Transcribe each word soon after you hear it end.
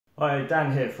Hi,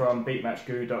 Dan here from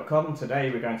beatmatchguru.com. Today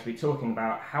we're going to be talking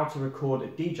about how to record a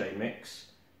DJ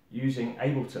mix using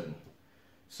Ableton.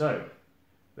 So,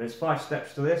 there's 5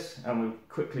 steps to this and we'll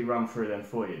quickly run through them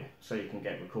for you so you can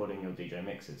get recording your DJ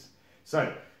mixes.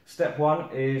 So, step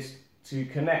 1 is to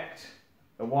connect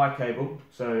a Y cable,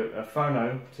 so a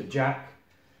phono to jack.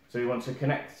 So you want to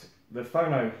connect the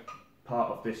phono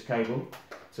part of this cable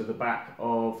to the back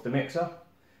of the mixer,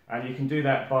 and you can do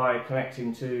that by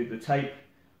connecting to the tape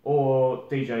or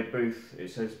DJ booth. It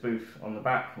says booth on the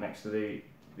back next to the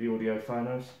audio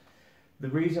phonos. The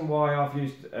reason why I've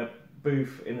used a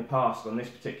booth in the past on this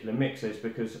particular mixer is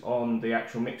because on the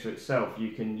actual mixer itself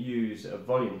you can use a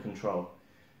volume control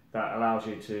that allows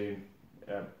you to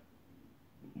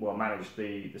manage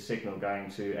the signal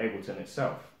going to Ableton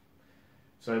itself.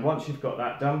 So once you've got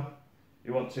that done,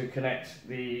 you want to connect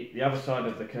the other side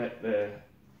of the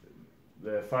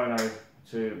phono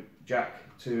to jack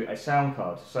to a sound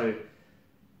card. So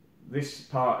this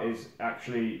part is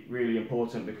actually really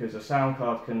important because a sound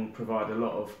card can provide a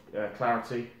lot of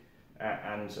clarity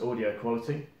and audio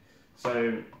quality.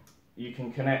 So you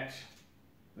can connect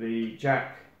the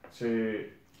jack to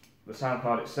the sound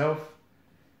card itself,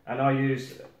 and I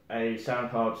use a sound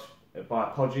card by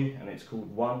Apogee and it's called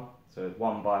One, so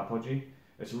One by Apogee.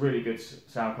 It's a really good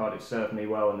sound card, it's served me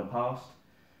well in the past.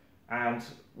 And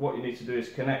what you need to do is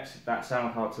connect that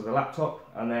sound card to the laptop,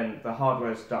 and then the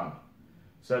hardware is done.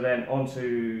 So then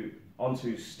onto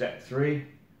step 3,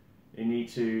 you need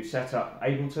to set up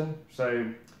Ableton.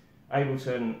 So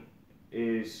Ableton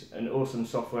is an awesome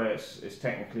software. It's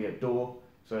technically a DAW,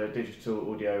 so a digital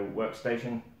audio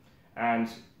workstation. And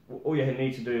all you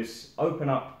need to do is open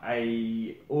up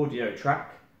a audio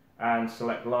track and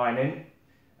select line in.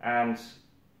 And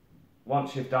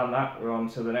once you've done that, we're on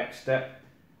to the next step.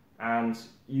 And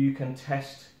you can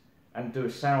test and do a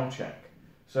sound check.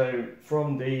 So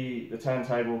from the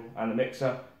turntable and the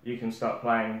mixer, you can start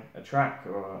playing a track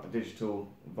or a digital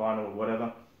vinyl or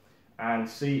whatever, and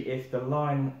see if the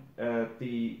line,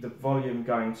 the volume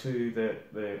going to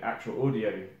the actual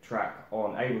audio track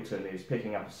on Ableton is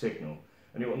picking up a signal,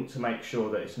 and you want to make sure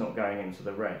that it's not going into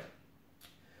the red.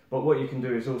 But what you can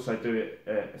do is also do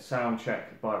a sound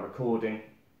check by recording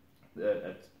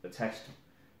a test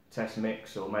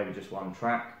mix, or maybe just one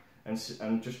track, and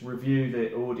just review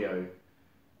the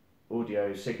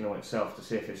audio signal itself to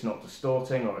see if it's not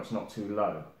distorting or it's not too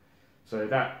low. So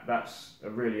that's a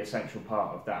really essential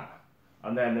part of that.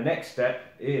 And then the next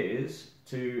step is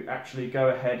to actually go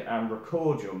ahead and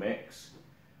record your mix.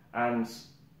 And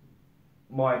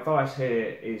my advice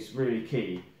here is really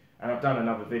key, and I've done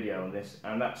another video on this,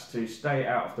 and that's to stay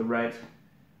out of the red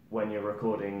when you're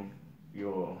recording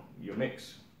your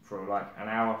mix for like an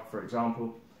hour, for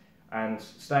example. And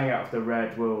staying out of the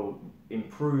red will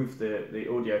improve the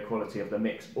audio quality of the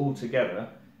mix altogether,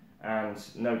 and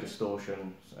no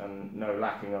distortion and no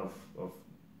lacking of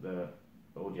the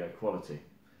audio quality.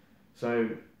 So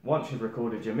once you've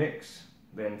recorded your mix,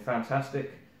 then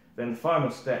fantastic. Then the final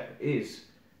step is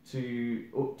to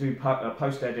do a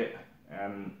post-edit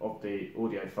of the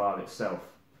audio file itself.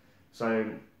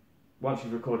 So once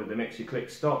you've recorded the mix, you click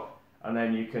stop, and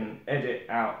then you can edit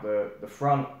out the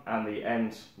front and the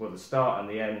end, well, the start and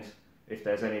the end, if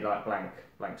there's any like blank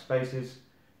spaces,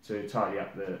 to tidy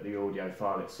up the audio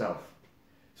file itself.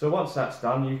 So once that's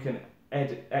done, you can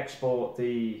export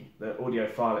the audio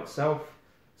file itself.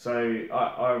 So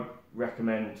I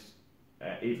recommend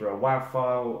either a WAV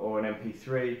file or an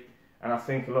MP3, and I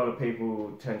think a lot of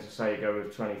people tend to say go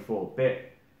with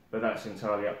 24-bit, but that's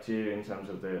entirely up to you in terms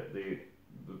of the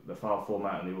file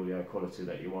format and the audio quality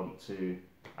that you want to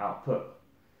output.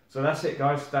 So that's it,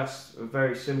 guys. That's a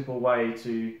very simple way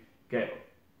to get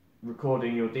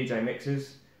recording your DJ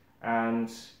mixes. And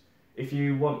if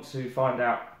you want to find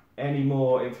out any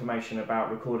more information about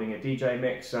recording a DJ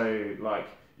mix, so like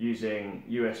using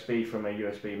USB from a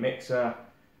USB mixer,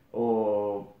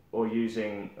 or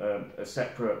using a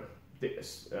separate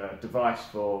device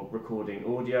for recording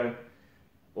audio,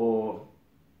 or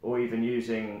even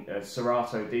using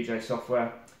Serato DJ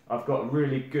software, I've got a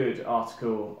really good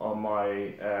article on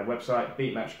my website,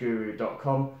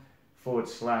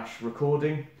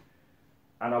 beatmatchguru.com/recording,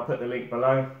 and I'll put the link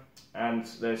below, and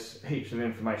there's heaps of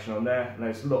information on there, and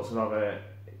there's lots of other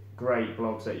great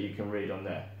blogs that you can read on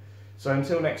there. So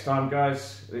until next time,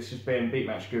 guys, this has been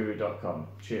beatmatchguru.com.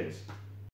 Cheers.